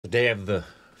day of the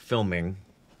filming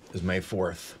is May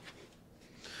 4th.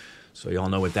 So you all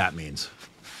know what that means.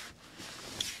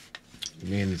 It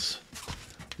means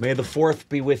May the 4th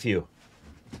be with you.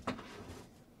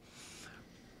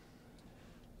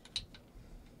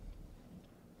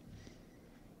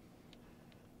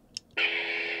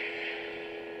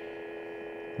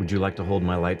 Would you like to hold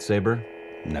my lightsaber?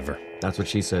 Never. That's what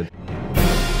she said.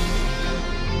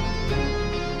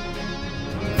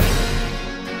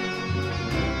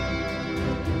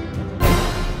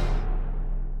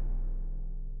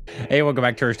 Hey, welcome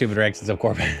back to our Stupid Reactions of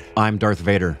Corbin. I'm Darth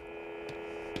Vader.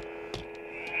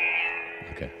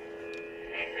 Okay.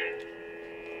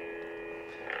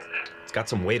 It's got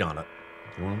some weight on it.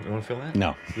 You want to feel that?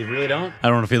 No. You really don't? I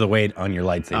don't want to feel the weight on your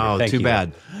lightsaber. Oh, Thank too you.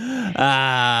 bad.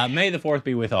 May the 4th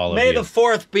be with all of May you. the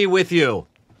 4th be with you.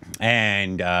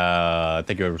 And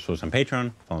thank you for us on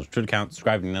Patreon. Follow us on Twitter account,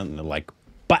 subscribing, and the like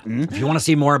button. If you want to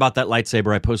see more about that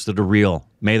lightsaber, I posted a reel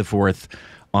May the 4th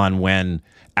on when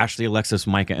Ashley, Alexis,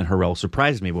 Micah, and Harrell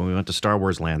surprised me when we went to Star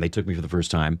Wars Land. They took me for the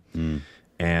first time,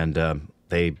 and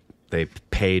they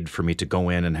paid for me to go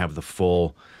in and have the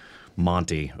full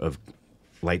Monty of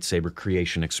lightsaber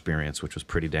creation experience, which was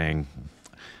pretty dang.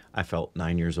 I felt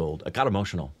 9 years old. I got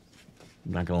emotional.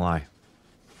 I'm not gonna lie,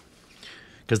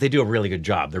 because they do a really good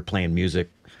job. They're playing music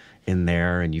in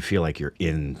there, and you feel like you're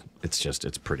in.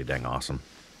 It's pretty dang awesome.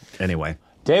 Anyway,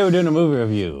 Today we're doing a movie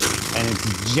review, and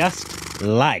it's just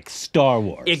like Star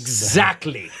Wars.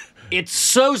 exactly. It's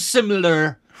so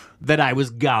similar that I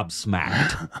was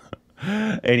gobsmacked.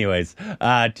 Anyways,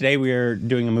 today we are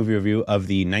doing a movie review of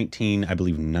the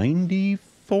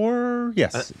 1994.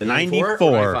 Yes, 94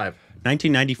 or 95?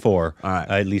 1994. All right.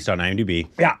 At least on IMDb.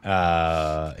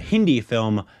 Yeah. Hindi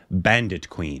film Bandit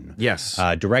Queen. Yes.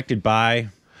 Directed by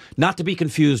Not to be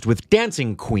confused with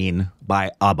Dancing Queen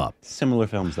by ABBA. similar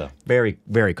films though. Very,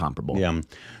 very comparable. Yeah.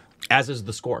 As is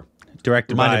the score.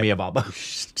 Directed Reminded by me of ABBA.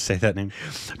 Say that name.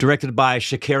 Directed by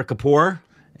Shakir Kapoor.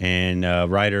 And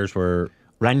writers were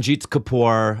Ranjit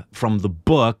Kapoor from the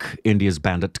book India's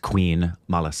Bandit Queen,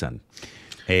 Mala Sen.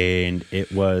 and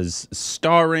it was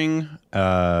starring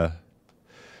Seema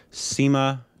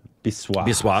Biswas.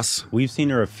 Biswas. We've seen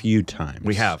her a few times.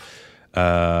 We have.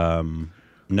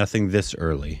 Nothing this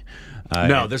early.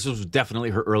 No, this was definitely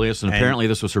her earliest, and apparently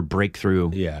this was her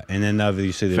breakthrough. Yeah, and then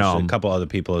obviously there's Film. a couple other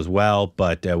people as well,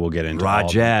 but we'll get into all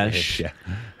of Rajesh. them.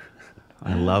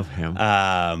 I love him.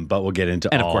 But we'll get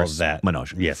into And of all course, of that.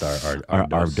 Manoj. Yes, our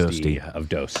Dosty. of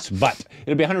Dost. But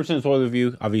it'll be 100% spoiler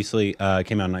review. Obviously, it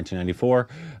came out in 1994.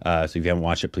 So if you haven't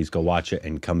watched it, please go watch it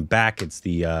and come back. It's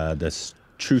the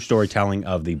true storytelling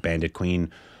of the Bandit Queen.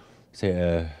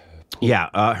 Her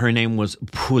name was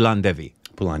Phoolan Devi.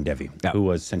 Phoolan Devi, Yeah. who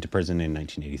was sent to prison in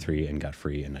 1983 and got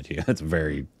free in 1980. That's a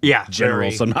very Very- general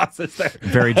synopsis there.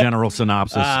 Very general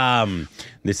synopsis.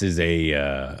 This is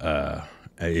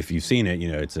if you've seen it,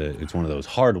 you know it's one of those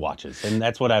hard watches, and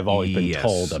that's what I've always been Yes.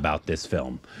 told about this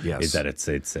film. Yes. Is that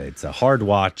it's a hard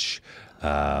watch,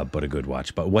 but a good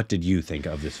watch. But what did you think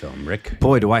of this film, Rick?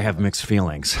 Boy, do I have mixed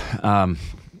feelings,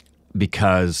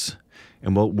 because,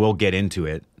 and we'll get into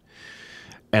it,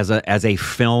 as a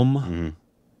film,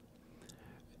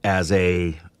 as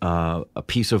a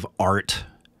piece of art.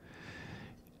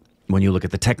 When you look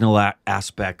at the technical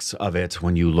aspects of it,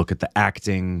 when you look at the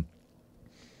acting,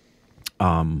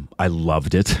 I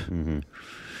loved it.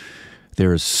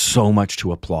 There is so much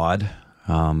to applaud,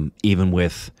 even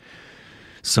with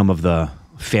some of the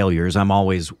failures. I'm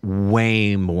always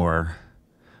way more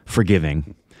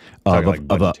forgiving of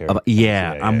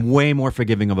I'm way more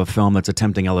forgiving of a film that's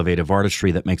attempting elevative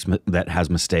artistry that has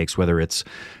mistakes, whether it's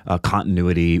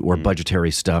continuity or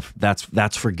budgetary stuff.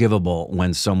 That's forgivable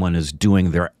when someone is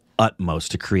doing their utmost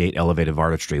to create elevative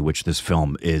artistry, which this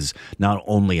film is not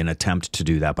only an attempt to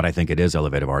do that, but I think it is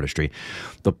elevative artistry.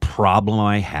 The problem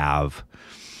I have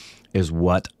is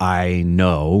what I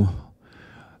know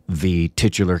the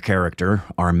titular character,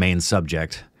 our main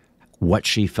subject, what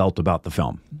she felt about the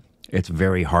film. It's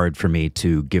very hard for me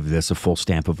to give this a full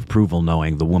stamp of approval,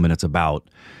 knowing the woman it's about.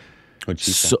 What'd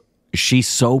she say? She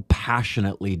so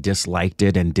passionately disliked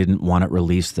it and didn't want it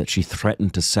released that she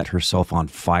threatened to set herself on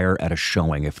fire at a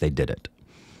showing if they did it.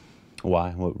 Why?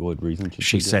 What reason? Did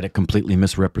She do said it completely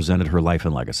misrepresented her life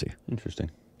and legacy.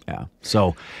 Interesting. Yeah.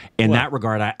 So in that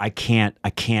regard, I can't.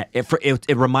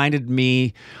 It reminded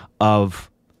me of,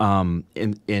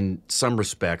 in some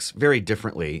respects, very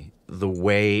differently, the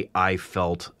way I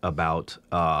felt about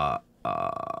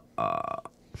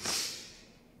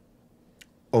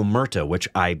Omerta, which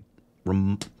I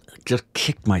just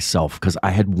kicked myself because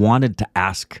I had wanted to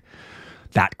ask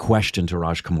that question to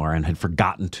Raj Kumar and had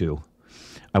forgotten to.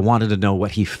 I wanted to know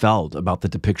what he felt about the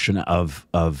depiction of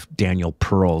Daniel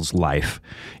Pearl's life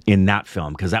in that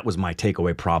film, because that was my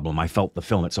takeaway problem. I felt the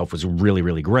film itself was really,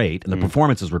 really great, and the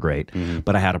performances were great,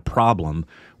 but I had a problem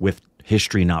with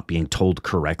history not being told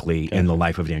correctly in the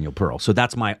life of Daniel Pearl. So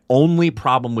that's my only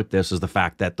problem with this, is the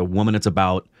fact that the woman it's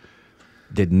about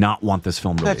did not want this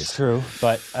film released. That's true,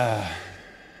 but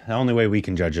the only way we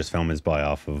can judge this film is by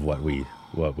off of what we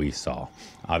saw.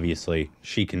 Obviously,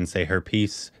 she can say her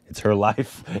piece. It's her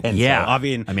life. And yeah. So,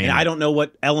 and I don't know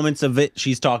what elements of it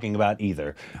she's talking about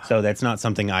either. So that's not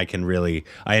something I can really,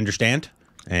 I understand.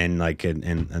 And like,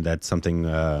 and that's something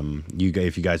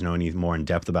if you guys know any more in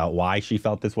depth about why she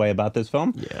felt this way about this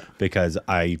film. Yeah. Because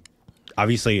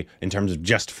obviously, in terms of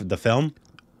just the film,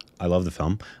 I love the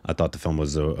film. I thought the film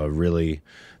was a really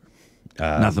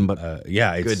nothing but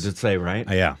it's good to say, right?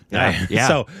 Yeah.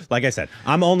 So, like I said,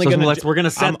 I'm only we're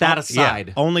gonna set that aside.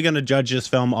 Yeah, only gonna judge this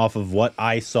film off of what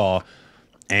I saw.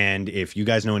 And if you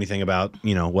guys know anything about,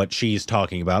 what she's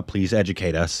talking about, please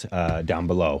educate us down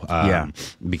below.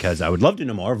 Because I would love to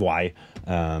know more of why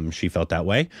she felt that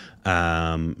way.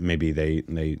 Maybe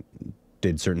they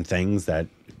did certain things that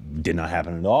did not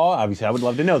happen at all. Obviously, I would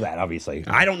love to know that. Obviously,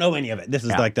 I don't know any of it. This is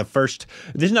like this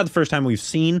is not the first time we've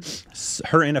seen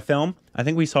her in a film. I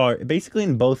think we saw her basically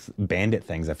in both Bandit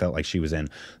things. I felt like she was in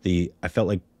I felt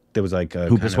like there was like a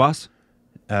Hoopaswas?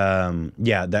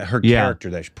 That her character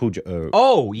that Pooja.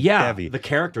 Devi. The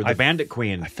character, the Bandit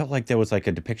Queen. I felt like there was like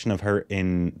a depiction of her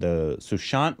in the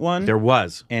Sushant one. There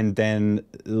was, and then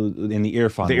in the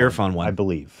Irfan. The Irfan one, I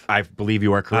believe. I believe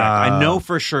you are correct. I know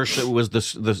for sure it was the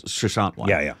Sushant one.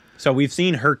 Yeah. So we've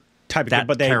seen her type of,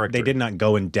 but they did not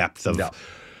go in depth of. No.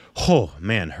 Oh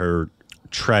man, her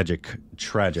tragic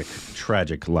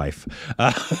life.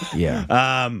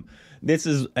 This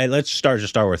is let's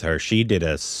start with her. She did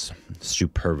a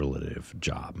superlative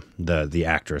job. The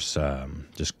actress,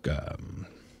 Seema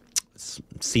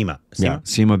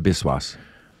Biswas.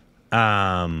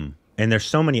 And there's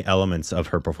so many elements of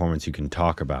her performance you can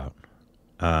talk about.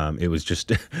 It was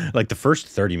just like the first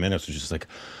 30 minutes was just like,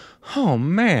 oh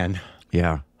man,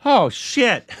 yeah. Oh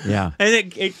shit! Yeah,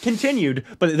 and it continued,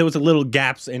 but there was a little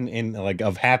gaps in like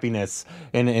of happiness,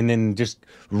 and then just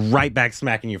right back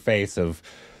smack in your face of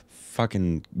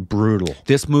fucking brutal.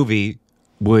 This movie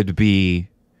would be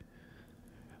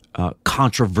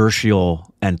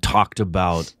controversial and talked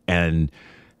about and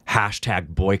hashtag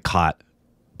boycott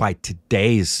by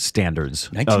today's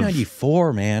standards.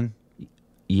 1994, man.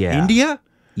 Yeah, India.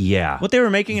 Yeah, what they were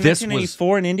making in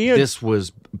 1994 in India. This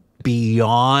was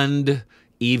beyond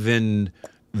even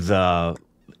the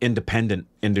independent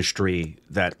industry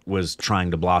that was trying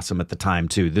to blossom at the time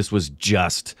too. This was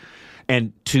just,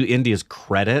 and to India's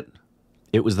credit,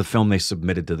 it was the film they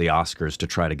submitted to the Oscars to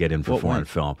try to get in for foreign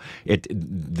film.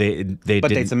 They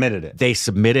submitted it. They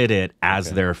submitted it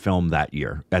as their film that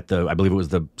year at I believe it was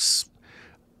the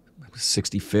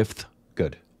 65th.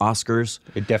 Good. Oscars.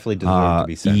 It definitely deserved to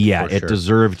be sent. Yeah, it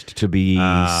deserved to be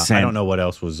sent. I don't know what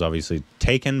else was obviously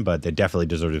taken, but they definitely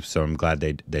deserved it. So I'm glad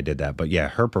they did that. But yeah,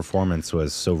 her performance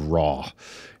was so raw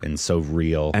and so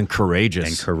real and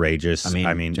courageous.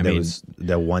 I mean, there was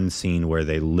the one scene where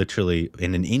they literally,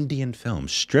 in an Indian film,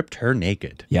 stripped her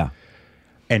naked. Yeah,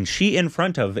 and she in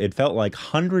front of, it felt like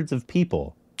hundreds of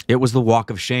people. It was the walk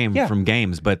of shame from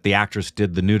Games, but the actress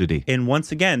did the nudity. And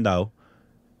once again, though,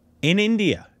 in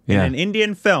India. In an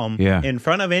Indian film in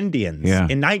front of Indians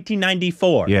in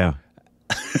 1994. Yeah.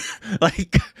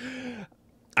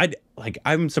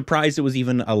 I'm surprised it was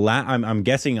even allowed. I'm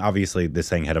guessing obviously this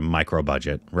thing had a micro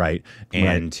budget, right?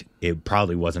 And it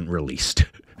probably wasn't released.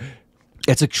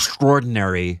 It's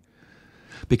extraordinary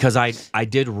because I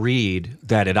did read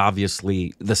that it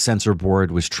obviously the censor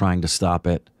board was trying to stop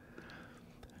it.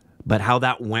 But how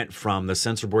that went from the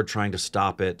censor board trying to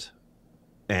stop it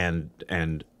and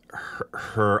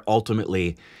her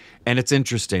ultimately, and it's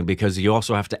interesting because you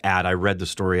also have to add, I read the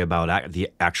story about the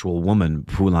actual woman,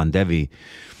 Phoolan Devi.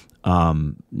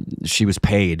 She was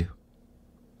paid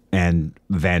and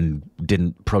then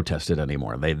didn't protest it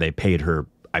anymore. They paid her,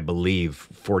 I believe,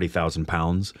 40,000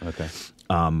 pounds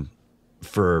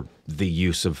for the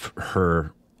use of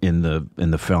her in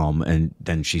the film, and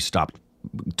then she stopped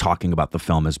talking about the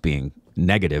film as being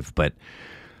negative. But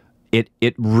it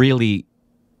really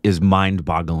is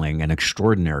mind-boggling and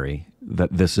extraordinary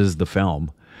that this is the film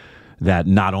that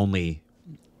not only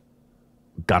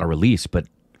got a release, but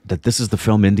that this is the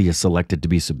film India selected to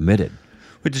be submitted.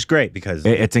 Which is great because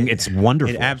it's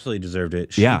wonderful. It absolutely deserved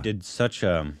it. She did such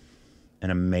an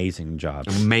amazing job.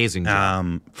 Amazing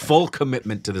job. Full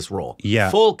commitment to this role. Yeah.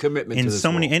 Full commitment to this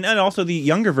role. And also the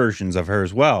younger versions of her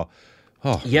as well.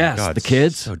 Oh, yes, God, the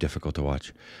kids. So difficult to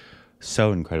watch.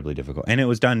 So incredibly difficult, and it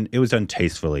was done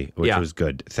tastefully, which was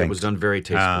good. It was done very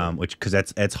tastefully. Which, because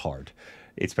that's hard,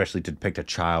 especially to depict a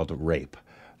child rape,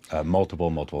 multiple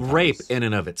times. Rape in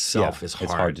and of itself is hard.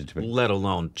 It's hard to depict. Let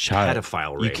alone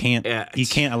pedophile rape. You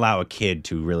can't allow a kid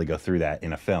to really go through that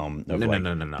in a film. No.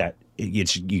 That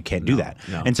you can't do that.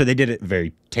 No. And so they did it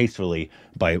very tastefully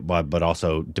but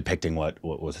also depicting what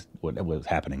was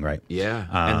happening, right? Yeah.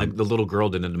 And the little girl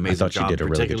did an amazing job, she did a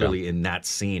really good particularly job. in that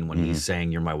scene when he's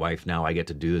saying, "You're my wife now. I get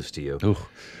to do this to you." Ooh.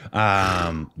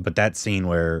 But that scene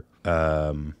where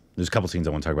there's a couple scenes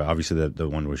I want to talk about. Obviously, the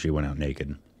one where she went out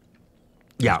naked.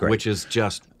 Yeah, which is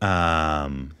just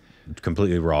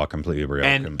completely raw, completely real,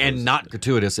 and not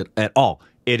gratuitous at all.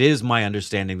 It is my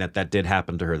understanding that did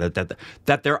happen to her.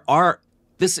 That there are.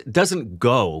 This doesn't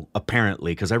go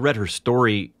apparently, because I read her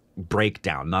story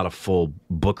breakdown, not a full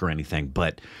book or anything,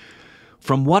 but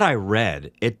from what I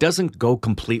read, it doesn't go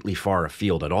completely far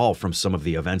afield at all from some of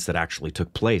the events that actually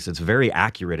took place. It's very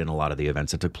accurate in a lot of the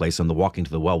events that took place, and the walking to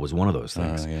the well was one of those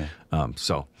things.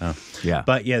 Yeah.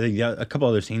 But yeah, a couple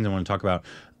other scenes I want to talk about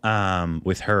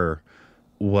with her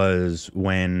was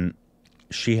when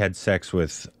she had sex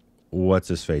with what's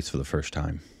his face for the first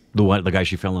time. The guy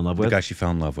she fell in love with? The guy she fell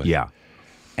in love with. Yeah.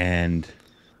 And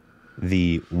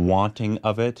the wanting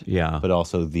of it. Yeah. But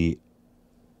also the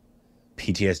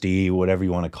PTSD, whatever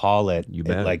you want to call it. You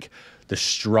bet. Like the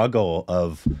struggle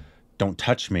of don't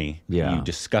touch me, yeah, you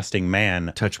disgusting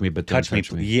man. Touch me, but don't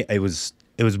touch me. Yeah, it was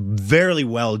very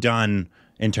well done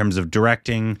in terms of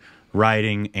directing,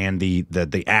 writing, and the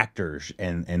actors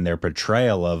and their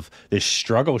portrayal of this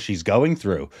struggle she's going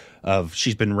through.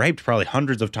 She's been raped probably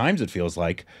hundreds of times, it feels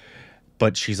like,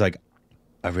 but she's like,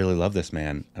 I really love this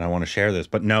man and I want to share this,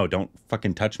 but no, don't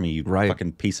fucking touch me, you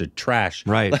fucking piece of trash.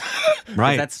 Right.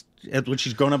 Right. That's what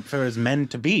she's grown up for as men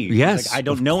to be. Yes. Like, I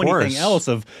don't know anything else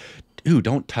of, dude,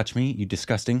 don't touch me, you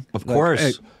disgusting. Of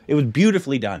course. It was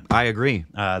beautifully done. I agree.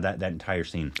 That entire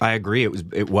scene. I agree.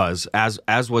 It was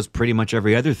as was pretty much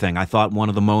every other thing. I thought one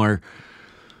of the more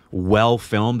well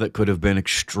filmed that could have been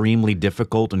extremely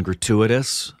difficult and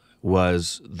gratuitous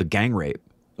was the gang rape.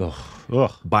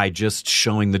 Ugh. By just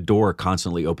showing the door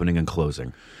constantly opening and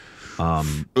closing.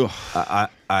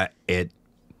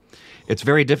 It's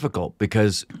very difficult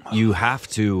because you have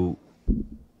to,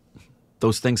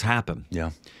 those things happen.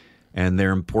 Yeah. And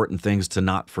they're important things to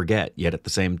not forget. Yet at the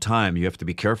same time, you have to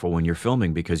be careful when you're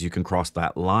filming because you can cross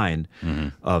that line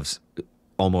of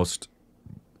almost,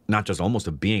 not just almost,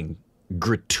 of being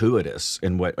gratuitous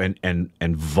and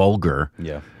vulgar.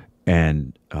 Yeah.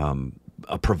 And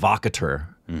a provocateur.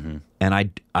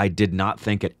 And I did not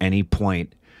think at any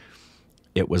point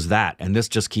it was that. And this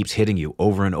just keeps hitting you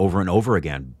over and over and over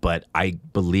again. But I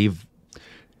believe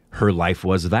her life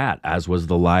was that, as was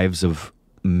the lives of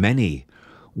many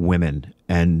women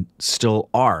and still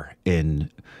are in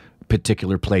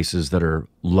particular places that are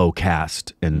low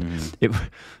caste. And it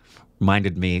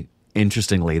reminded me,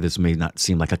 interestingly, this may not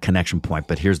seem like a connection point,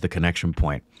 but here's the connection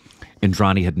point.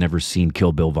 Indrani had never seen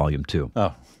Kill Bill Volume 2.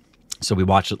 Oh. So we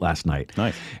watched it last night.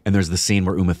 Nice. And there's the scene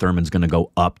where Uma Thurman's going to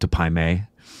go up to Pai Mei,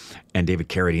 and David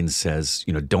Carradine says,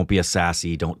 you know, don't be a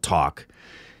sassy, don't talk.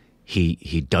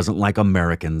 He doesn't like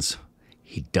Americans,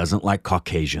 he doesn't like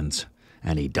Caucasians,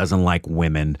 and he doesn't like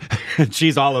women.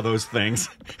 She's all of those things.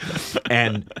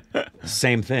 And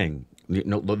same thing. You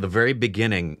know, the very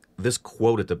beginning, this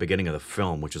quote at the beginning of the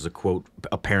film, which is a quote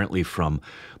apparently from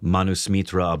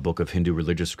Manusmitra, a book of Hindu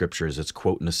religious scriptures, it's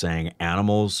quoting a saying,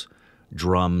 animals,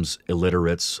 drums,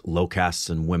 illiterates, low castes,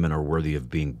 and women are worthy of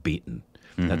being beaten.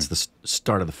 That's the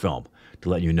start of the film, to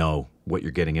let you know what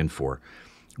you're getting in for.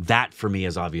 That, for me,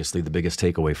 is obviously the biggest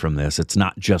takeaway from this. It's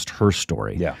not just her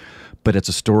story, but it's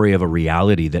a story of a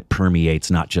reality that permeates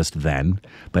not just then,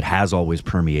 but has always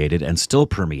permeated and still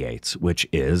permeates, which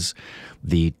is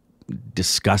the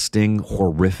disgusting,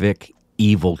 horrific,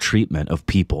 evil treatment of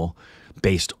people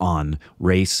based on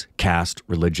race, caste,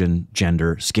 religion,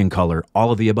 gender, skin color,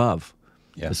 all of the above.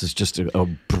 Yeah. This is just a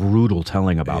brutal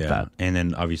telling about that. And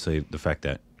then obviously the fact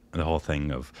that the whole thing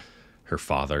of her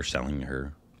father selling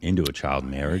her into a child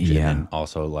marriage, and then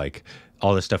also like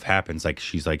all this stuff happens. Like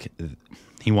she's like,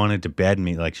 he wanted to bed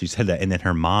me, like she said that, and then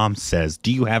her mom says,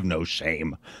 "Do you have no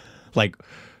shame?" Like,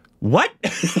 what?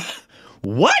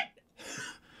 What?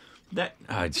 That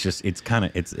it's just it's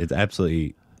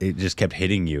absolutely. It just kept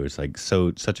hitting you. It's like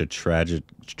such a tragic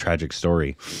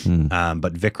story.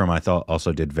 But Vikram, I thought,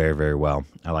 also did very, very well.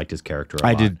 I liked his character a lot.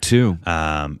 I did too.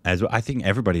 As I think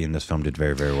everybody in this film did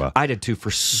very, very well. I did too. For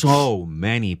so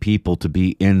many people to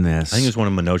be in this, I think it was one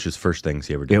of Manoj's first things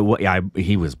he ever did.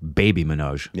 He was baby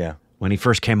Manoj. Yeah. When he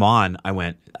first came on, I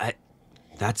went,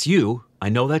 "That's you. I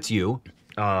know that's you."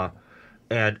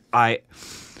 And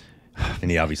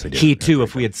And he obviously did. he too,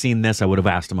 if we had seen this, I would have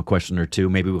asked him a question or two.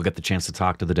 Maybe we'll get the chance to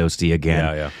talk to the Dosti again.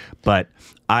 Yeah, yeah. But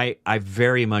I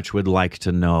very much would like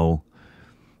to know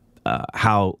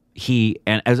how he,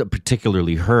 and as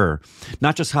particularly her,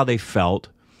 not just how they felt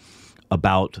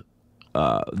about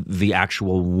the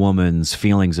actual woman's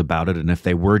feelings about it and if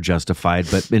they were justified,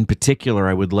 but in particular,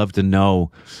 I would love to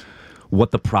know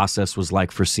what the process was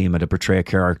like for Seema to portray a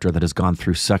character that has gone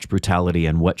through such brutality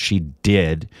and what she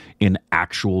did in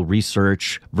actual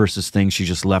research versus things she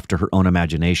just left to her own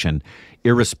imagination,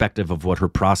 irrespective of what her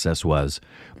process was.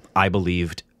 I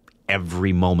believed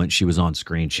every moment she was on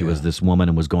screen, she was this woman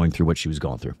and was going through what she was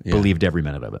going through. Believed every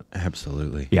minute of it.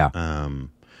 Absolutely. Yeah.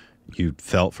 You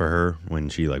felt for her when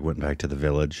she like went back to the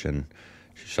village and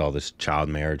she saw this child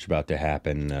marriage about to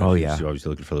happen. She was obviously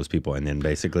looking for those people. And then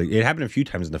basically it happened a few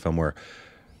times in the film where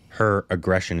her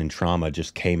aggression and trauma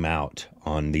just came out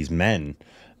on these men.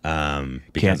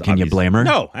 Because Can you blame her?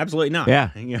 No, absolutely not. Yeah.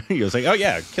 He was like, oh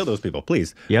yeah, kill those people,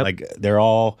 please. Yep. Like they're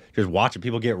all just watching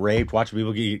people get raped, watching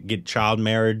people get child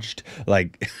marriaged.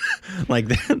 Like, like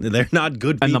they're not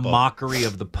good people. And the mockery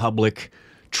of the public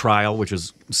trial, which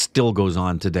still goes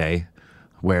on today,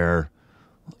 where,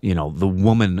 you know, the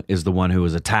woman is the one who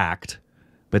was attacked,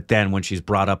 but then when she's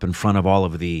brought up in front of all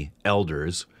of the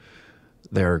elders,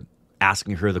 they're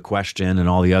asking her the question, and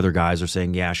all the other guys are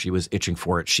saying, yeah, she was itching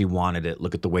for it, she wanted it,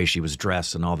 look at the way she was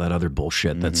dressed, and all that other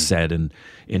bullshit that's said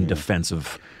in defense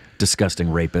of disgusting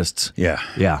rapists. Yeah.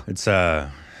 Yeah.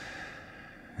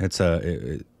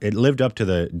 It lived up to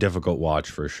the difficult watch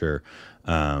for sure.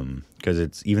 Because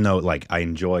it's, even though like I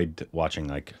enjoyed watching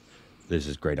like this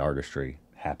is great artistry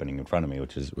happening in front of me,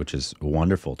 which is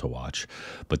wonderful to watch,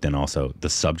 but then also the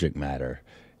subject matter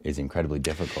is incredibly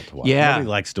difficult to watch. Yeah. Nobody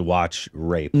likes to watch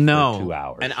rape for 2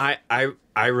 hours. And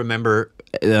I remember,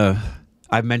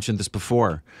 I've mentioned this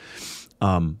before,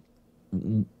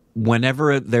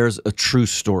 whenever there's a true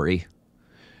story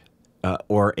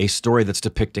or a story that's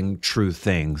depicting true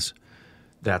things,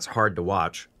 that's hard to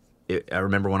watch. I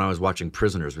remember when I was watching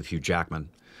Prisoners with Hugh Jackman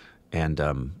and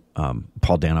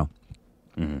Paul Dano.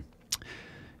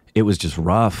 It was just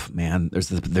rough, man. There's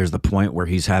the point where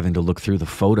he's having to look through the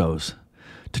photos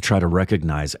to try to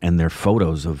recognize, and they're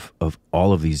photos of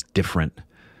all of these different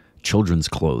children's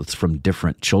clothes from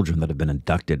different children that have been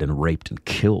abducted and raped and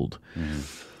killed.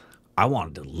 I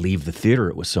wanted to leave the theater.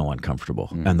 It was so uncomfortable.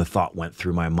 And the thought went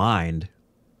through my mind,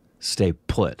 stay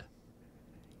put.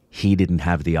 He didn't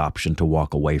have the option to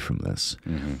walk away from this.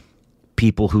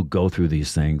 People who go through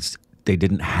these things, they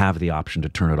didn't have the option to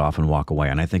turn it off and walk away.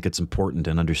 And I think it's important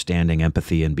in understanding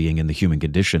empathy and being in the human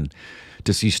condition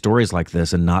to see stories like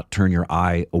this and not turn your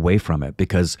eye away from it.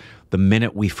 Because the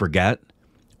minute we forget,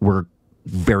 we're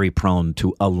very prone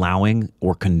to allowing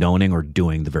or condoning or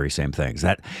doing the very same things.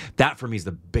 That for me is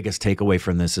the biggest takeaway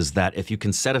from this, is that if you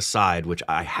can set aside, which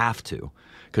I have to,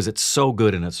 because it's so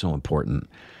good and it's so important,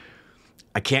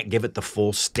 I can't give it the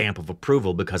full stamp of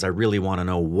approval because I really want to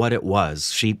know what it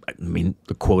was. I mean,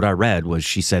 the quote I read was,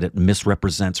 she said it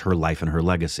misrepresents her life and her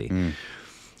legacy.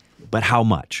 But how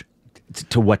much?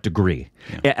 To what degree?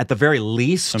 At the very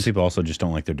least, Some people also just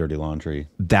don't like their dirty laundry.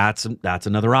 That's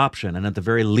another option. And at the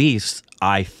very least,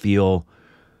 I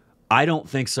don't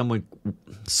think someone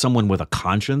with a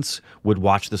conscience would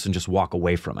watch this and just walk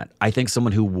away from it. I think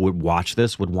someone who would watch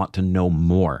this would want to know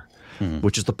more,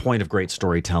 which is the point of great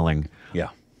storytelling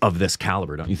of this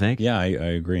caliber, don't you think? Yeah, I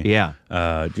agree. Yeah.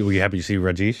 Were you happy to see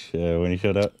Rajesh when he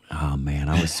showed up? Oh, man,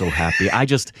 I was so happy.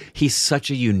 He's such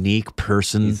a unique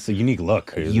person. It's a unique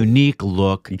look. Unique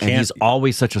look. And he's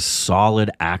always such a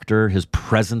solid actor. His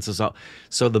presence is all.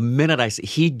 So the minute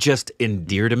he just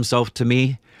endeared himself to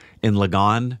me in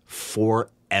Lagan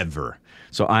forever.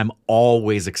 So I'm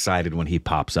always excited when he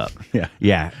pops up.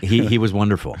 Yeah, he was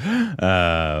wonderful.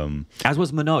 As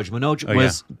was Manoj. Manoj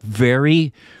was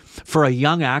very, for a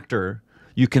young actor,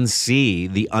 you can see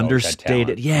the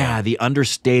understated, the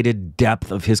understated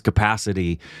depth of his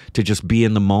capacity to just be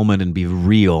in the moment and be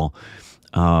real.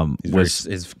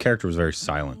 His character was very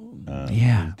silent. He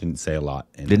didn't say a lot.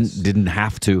 Didn't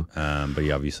have to. But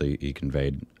he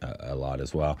conveyed a lot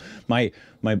as well. My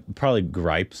probably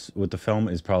gripes with the film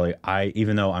is probably,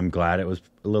 even though I'm glad it was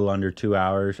a little under 2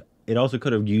 hours, it also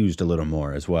could have used a little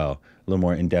more as well, a little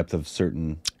more in depth of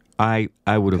certain. I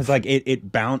would have, because like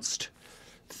it bounced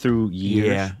through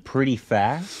years pretty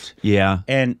fast. Yeah.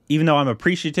 And even though I'm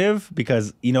appreciative,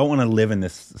 because you don't want to live in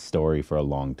this story for a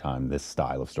long time, this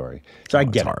style of story. So I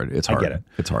get it. It's hard. I get it.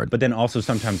 It's hard. But then also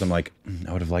sometimes I'm like,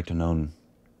 I would have liked to known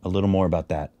a little more about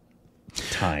that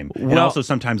time. And also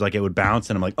sometimes like it would bounce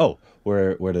and I'm like, oh,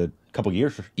 we're at a couple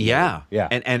years. Yeah. Yeah.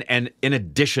 And in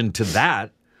addition to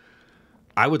that,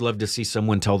 I would love to see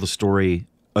someone tell the story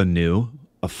anew,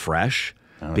 afresh,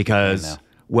 because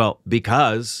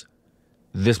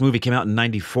this movie came out in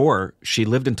 94. She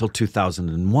lived until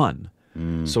 2001.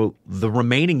 So the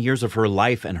remaining years of her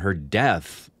life and her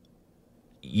death,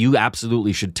 you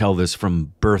absolutely should tell this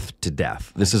from birth to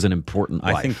death. This is an important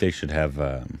life. I think they should have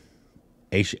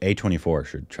A24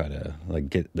 should try to like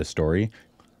get the story,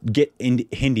 get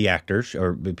Hindi actors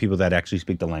or people that actually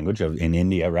speak the language in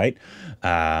India, right?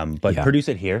 But produce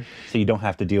it here so you don't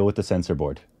have to deal with the censor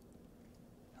board.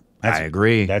 I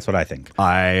agree. That's what I think.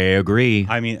 I agree.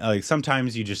 I mean, like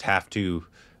sometimes you just have to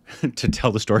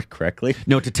tell the story correctly.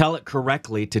 No, to tell it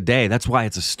correctly today. That's why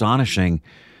it's astonishing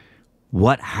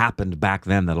what happened back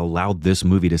then that allowed this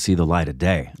movie to see the light of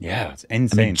day. Yeah, it's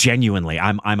insane. I mean, genuinely,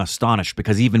 I'm astonished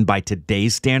because even by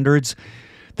today's standards,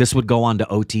 this would go on to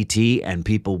OTT and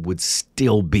people would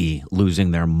still be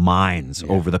losing their minds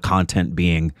over the content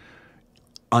being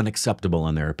unacceptable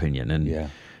in their opinion.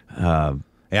 And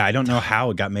I don't know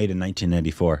how it got made in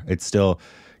 1994. It's still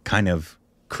kind of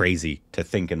crazy to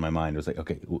think in my mind. It was like,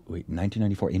 okay, wait,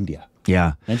 1994 India.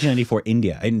 Yeah. 1994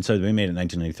 India. And so they made it in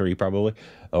 1993 probably,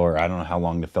 or I don't know how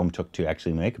long the film took to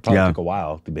actually make. It probably took a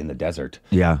while to be in the desert.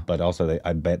 Yeah. But also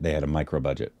I bet they had a micro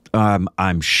budget.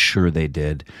 I'm sure they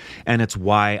did. And it's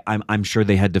why I'm sure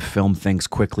they had to film things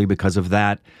quickly because of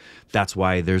that. That's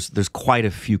why there's quite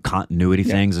a few continuity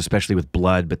things, especially with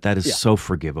blood, but that is so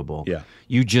forgivable. Yeah.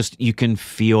 You can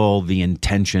feel the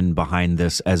intention behind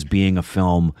this as being a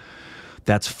film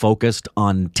that's focused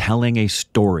on telling a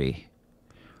story.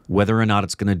 Whether or not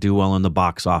it's going to do well in the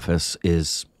box office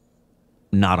is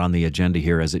not on the agenda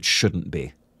here, as it shouldn't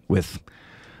be, with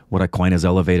what I coin as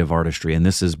elevative artistry. And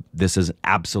this is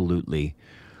absolutely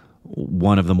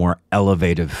one of the more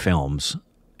elevative films.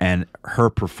 And her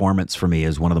performance for me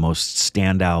is one of the most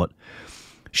standout.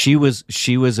 She was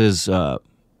as the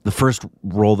first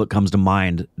role that comes to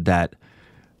mind that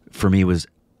for me was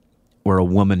where a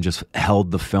woman just held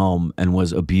the film and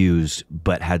was abused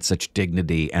but had such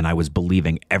dignity, and I was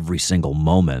believing every single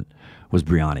moment, was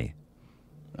Briani.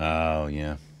 Oh,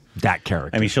 yeah. That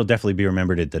character. I mean, she'll definitely be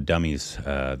remembered at the Dummies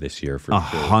this year for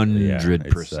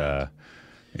 100%.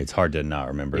 It's hard to not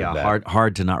remember that. Yeah,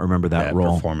 hard to not remember that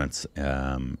role. Performance.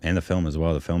 And the film as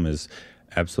well. The film is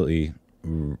absolutely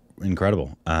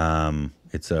incredible.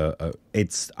 It's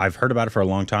I've heard about it for a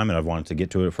long time, and I've wanted to get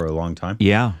to it for a long time.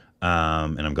 Yeah.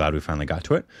 And I'm glad we finally got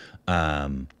to it.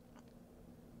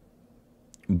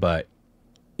 But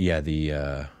yeah,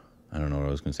 I don't know what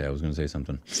I was going to say. I was going to say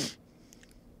something.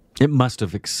 It must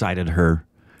have excited her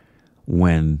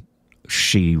when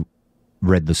she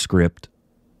read the script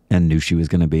and knew she was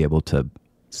going to be able to.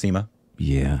 Seema?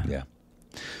 Yeah. Yeah.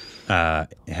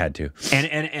 It had to.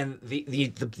 And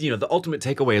the ultimate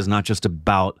takeaway is not just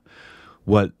about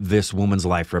what this woman's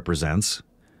life represents.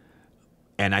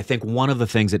 And I think one of the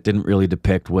things it didn't really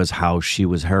depict was how she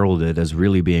was heralded as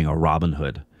really being a Robin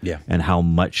Hood. Yeah. And how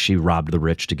much she robbed the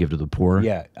rich to give to the poor.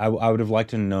 Yeah. I would have liked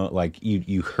to know, like,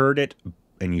 you heard it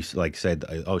and you like said,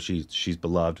 oh, she's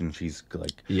beloved and she's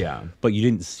like, yeah. But you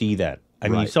didn't see that. I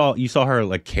mean, you saw her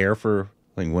like care for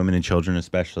like women and children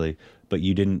especially, but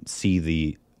you didn't see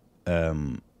the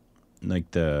like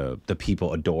the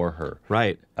people adore her.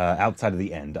 Right. Outside of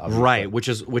the end. Obviously. Right. Which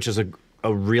is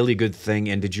a really good thing.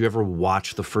 And did you ever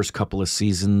watch the first couple of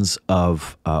seasons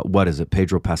of what is it,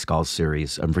 Pedro Pascal's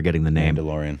series? I'm forgetting the name.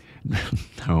 Mandalorian.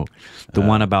 No, the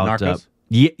one about Narcos?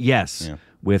 Yes, yeah.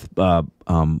 With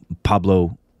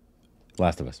Pablo.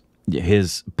 Last of Us.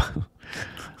 His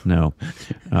no,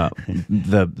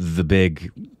 the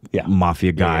big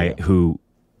mafia guy who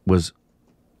was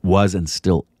and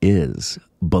still is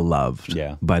beloved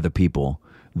by the people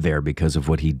there because of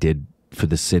what he did for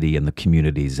the city and the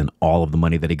communities and all of the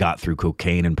money that he got through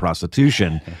cocaine and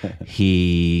prostitution.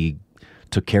 He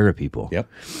took care of people. Yep.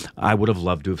 I would have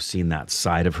loved to have seen that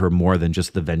side of her more than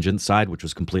just the vengeance side, which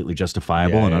was completely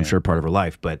justifiable and I'm sure part of her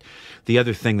life. But the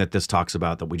other thing that this talks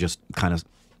about that we just kind of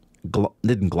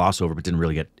didn't gloss over but didn't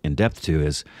really get in depth to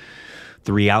is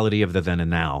the reality of the then and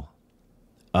now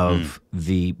of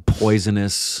the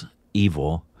poisonous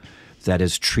evil that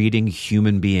is treating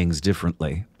human beings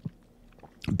differently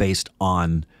based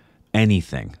on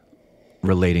anything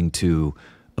relating to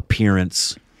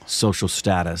appearance, social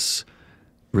status,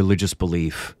 religious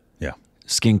belief,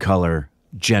 skin color,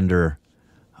 gender.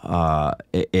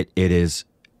 It is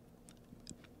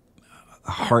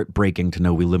heartbreaking to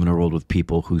know we live in a world with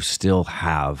people who still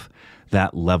have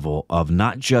that level of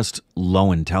not just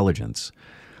low intelligence,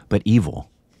 but evil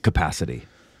capacity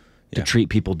to treat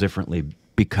people differently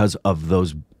because of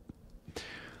those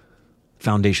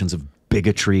foundations of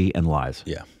bigotry and lies.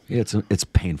 Yeah. It's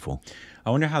painful. I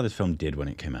wonder how this film did when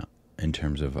it came out. In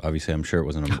terms of, obviously, I'm sure it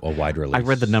wasn't a wide release. I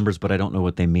read the numbers, but I don't know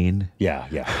what they mean. Yeah,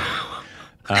 yeah.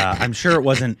 I'm sure it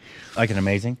wasn't like an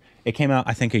amazing. It came out,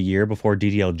 I think, a year before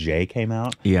DDLJ came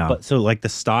out. Yeah. But so like the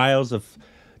styles of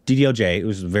DDLJ, it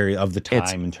was very of the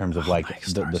time in terms of like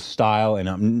the style. And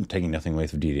I'm taking nothing away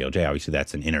from DDLJ. Obviously,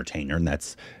 that's an entertainer, and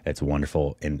that's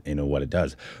wonderful in what it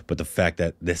does. But the fact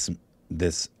that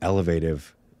this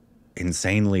elevative,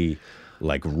 insanely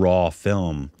like raw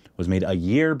film was made a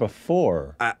year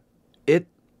before.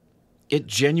 It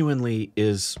genuinely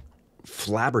is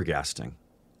flabbergasting.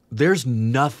 There's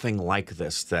nothing like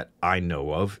this that I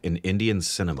know of in Indian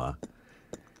cinema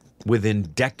within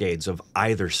decades of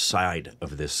either side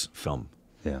of this film.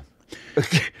 Yeah.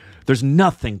 There's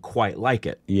nothing quite like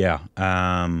it. Yeah.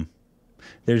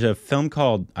 There's a film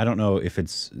called, I don't know if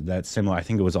it's that similar. I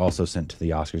think it was also sent to the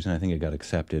Oscars, and I think it got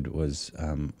accepted.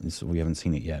 We haven't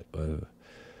seen it yet.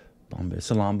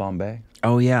 Salam Bombay.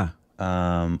 Oh, yeah.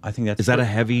 I think is that a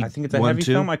heavy? I think it's a heavy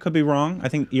film. I could be wrong. I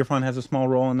think Irfan has a small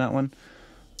role in that one.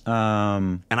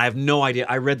 And I have no idea.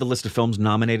 I read the list of films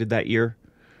nominated that year.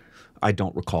 I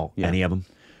don't recall any of them,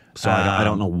 so I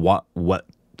don't know what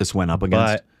this went up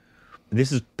against. But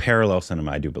this is parallel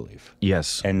cinema, I do believe.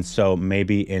 Yes, and so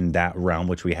maybe in that realm,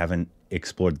 which we haven't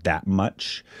explored that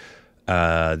much,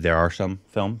 there are some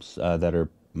films that are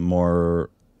more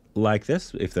like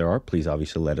this. If there are, please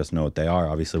obviously let us know what they are.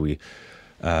 Obviously, we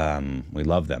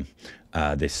love them.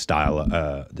 This style,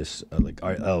 like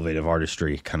elevative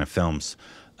artistry kind of films,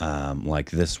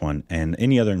 like this one, and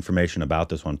any other information about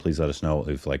this one, please let us know.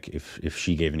 If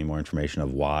she gave any more information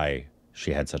of why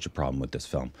she had such a problem with this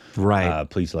film, right?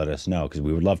 Please let us know, because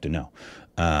we would love to know.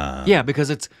 Yeah, because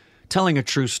it's telling a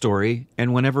true story,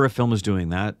 and whenever a film is doing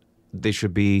that, they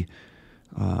should be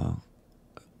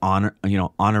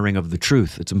honoring of the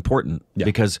truth. It's important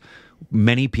because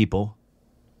many people,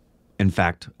 in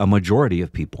fact, a majority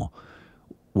of people,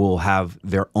 will have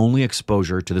their only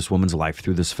exposure to this woman's life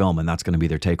through this film, and that's going to be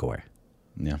their takeaway.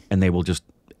 Yeah. And they will just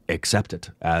accept it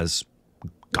as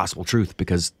gospel truth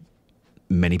because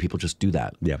many people just do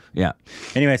that. Yeah. Yeah.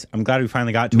 Anyways, I'm glad we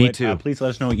finally got to Me it. too. Please let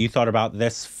us know what you thought about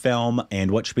this film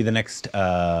and what should be the next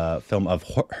film of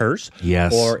hers.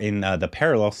 Yes. Or in the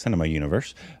parallel cinema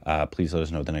universe. Please let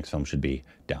us know what the next film should be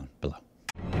down below.